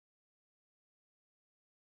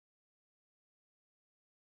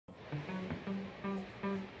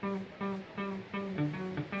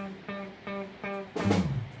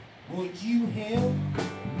Would you help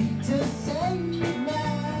me to save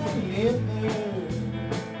my liver?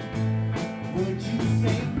 Would you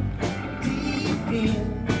sink deep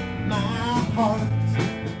in my heart?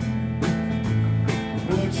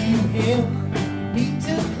 Would you help me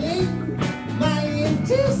to clean my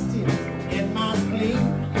intestines and my spleen?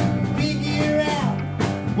 Figure out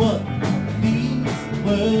what these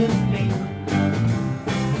words mean.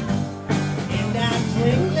 And I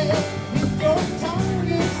drink less with your tongue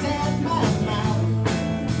inside my mouth.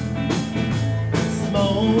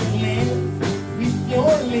 Smoke less with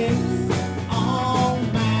your lips on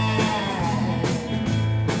mine.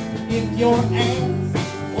 If your ass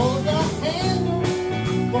was a handle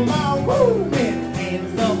for my room and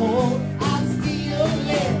hands to hold, I'd steal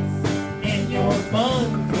less, and your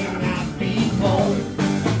buns would not be cold.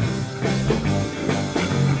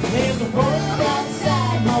 There's a world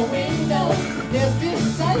outside my window that's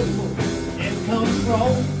disabled and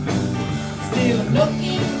controlled. Still I'm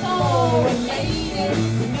looking for a lady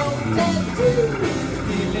with no tattoos,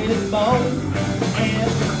 still is bold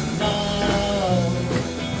and love.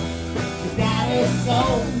 She's got a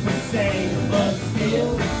soul to say, but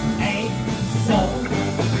still ain't so.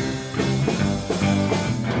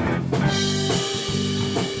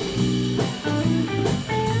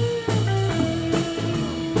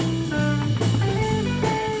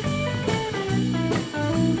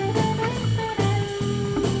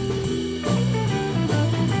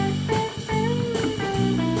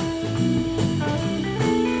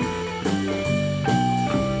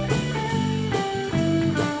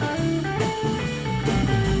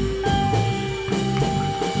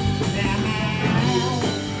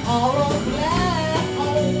 Or a black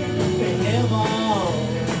hole to heaven.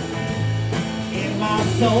 In my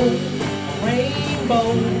soul, a rainbow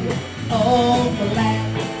of black.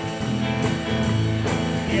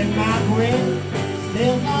 In my breath,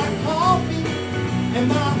 smells like coffee, and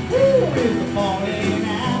my food is falling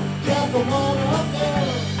out. Just a one-up girl,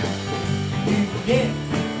 you get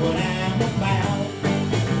what I'm about.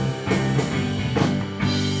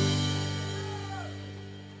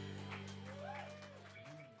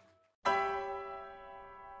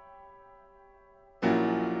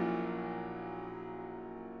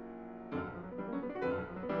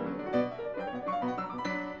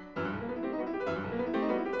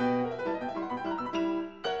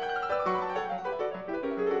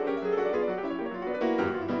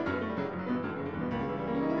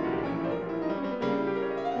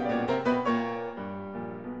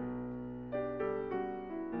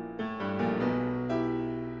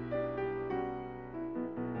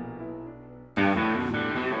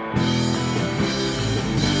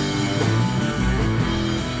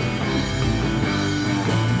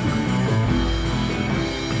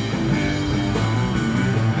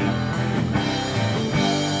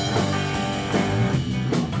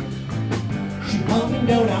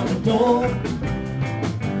 Note on the door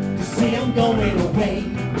to say I'm going away.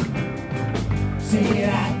 Said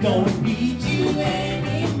I don't need you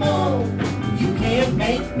anymore. You can't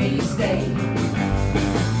make me stay.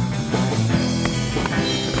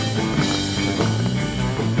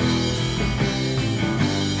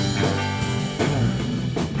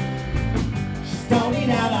 She started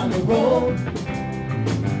out on the road,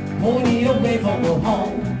 pointed away from her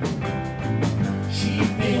home. She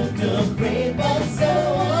felt afraid but so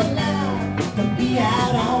alive to be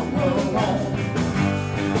out on her own.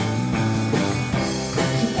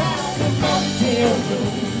 She found a motel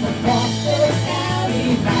room across the county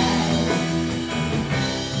line.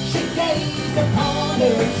 She gazed upon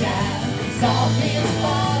her child, saw his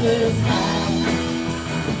father's smile.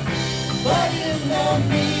 But in the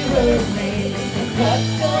mirror lay the cut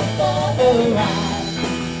above her eye.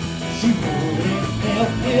 She wouldn't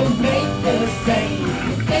help him make the same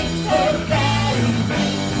mistakes her daddy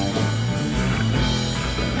made.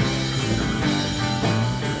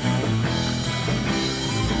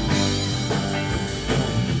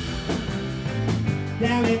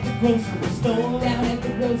 Down at the grocery store,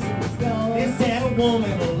 they sat a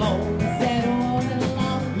woman alone.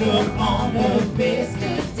 Look on her face to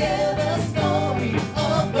tell the story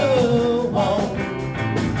of her woe.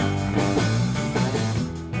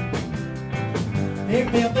 They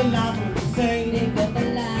felt the lives were the same.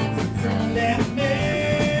 That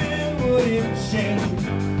man wouldn't change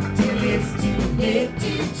till it's too late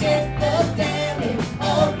to check the damage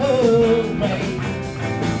of her way.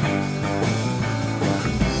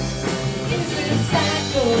 This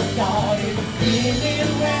cycle started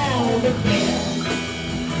spinning round again.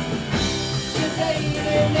 She laid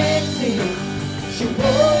an exit, she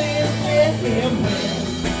wouldn't let him win.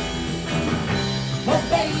 Her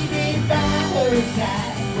baby by her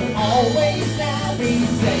side will always be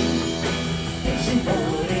safe, and she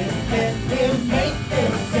wouldn't let him make the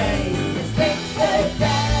same mistakes her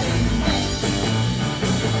daddy made.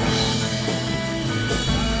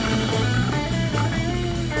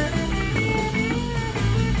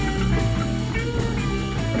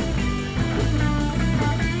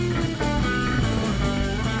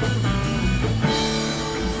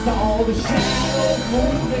 Saw the shadows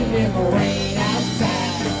moving in the rain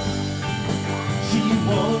outside. She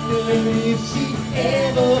wondered if she'd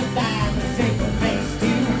ever find a safer place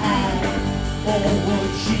to hide, or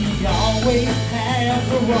would she always have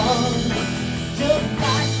to run, just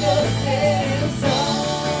like the setting sun?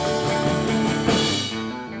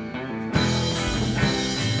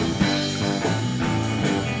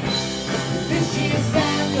 This year's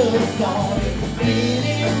cycle started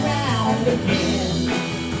spinning round again.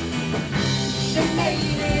 She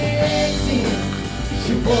made it exit,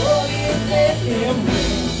 she wouldn't let him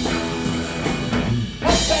win.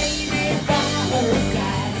 Her baby by her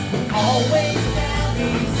side would always now be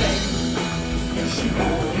safe, and she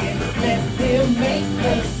wouldn't let him make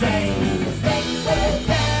the same mistakes her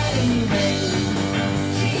daddy made.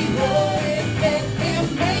 She wouldn't let him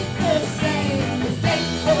make the same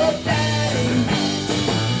mistakes her daddy made.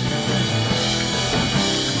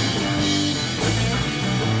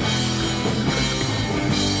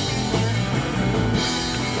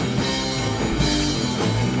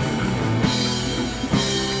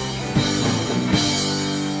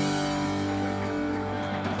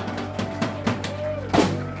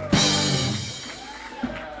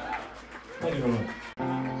 Thank you very much.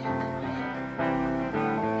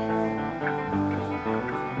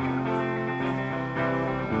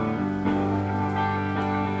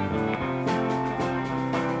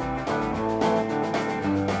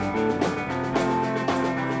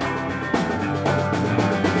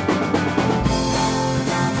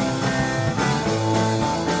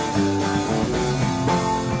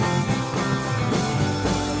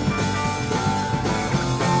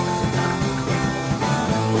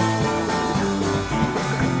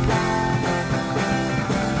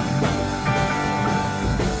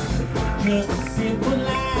 Just a simple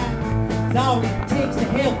line is all it takes to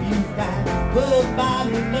help you find love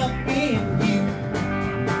bottling up in you.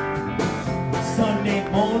 Sunday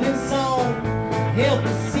morning song, help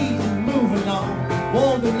the season move along,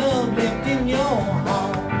 warm the love left in your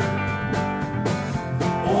heart.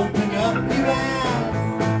 Open up your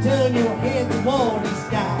eyes, turn your head toward the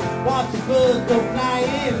sky, watch the birds go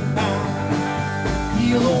flying by.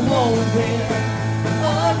 Feel the warm breath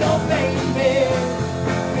of your baby,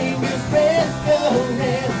 rest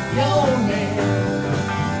caress your neck,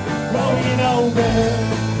 rolling over,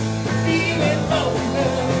 feeling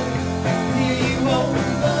over, till you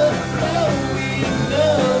overflow with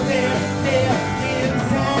love and step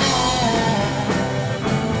inside,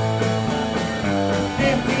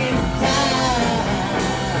 step inside.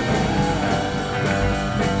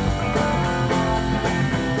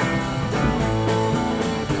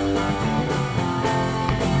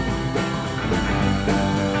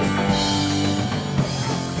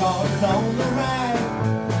 Cars on the right,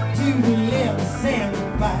 to the left, Sam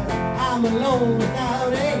fight. I'm alone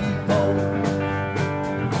without a goal.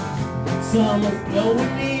 Summer's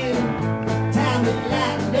blowing in, time to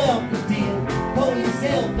lighten up the deal. Pull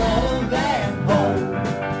yourself out of that hole.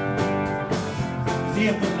 'Cause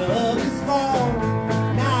if the love is strong,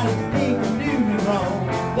 not a thing can do me wrong,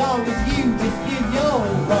 long as you just give your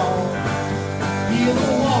all. Feel the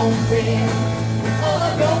warm breath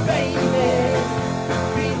of your baby,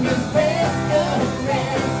 fingers press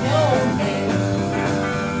caress your neck,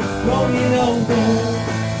 rolling over,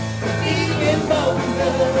 feeling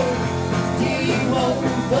bolder, till you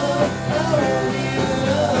overflow with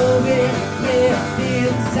love and left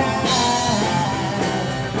inside,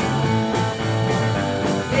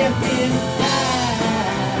 left inside.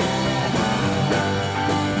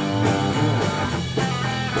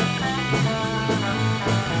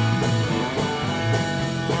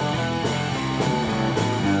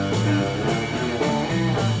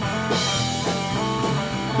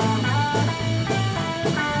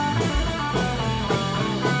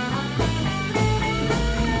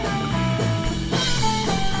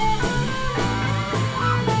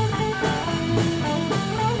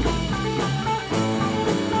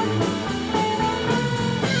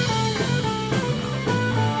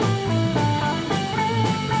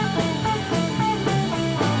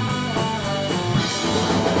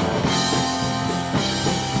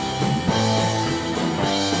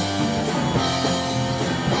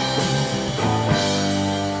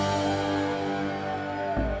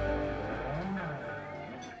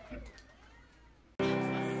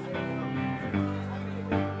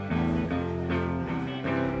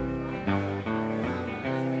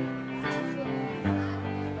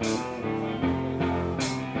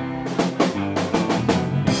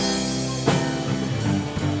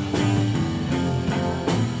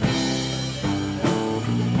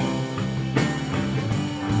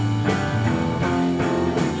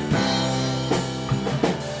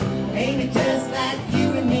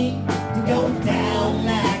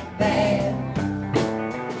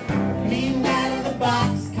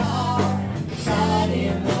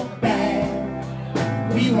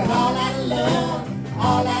 We were all out of love,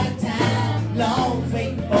 all out of time. Long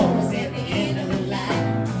waiting for us at the end of the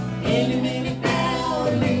line. Any minute now,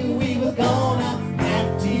 I knew we were gonna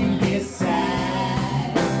have to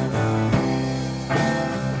decide.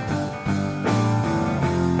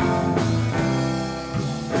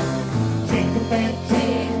 Take a bad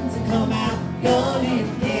chance and come out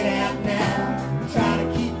gunning. Get out now, try to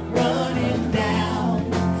keep running down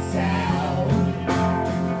south.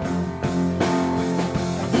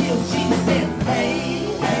 Until she said, hey,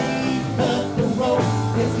 hey, cut the rope.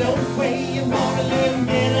 There's no way you're gonna live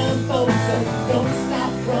in a boat, so don't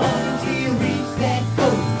stop running till you reach that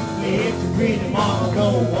coast. Let your pretty mama go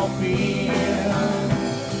up in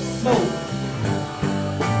smoke.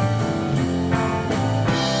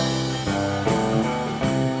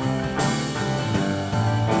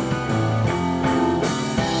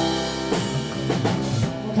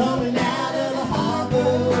 Coming out of the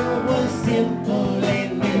harbor was simple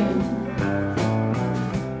and new.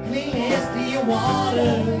 Clean as to your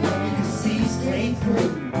water, you could see straight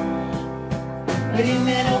through. But in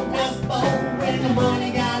that old dust bowl, when the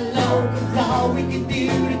money got low, it's all we could do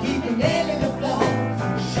to keep the nail in the floor.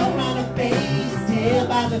 Shown on her face, tell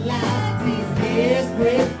by the lights, these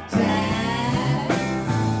desperate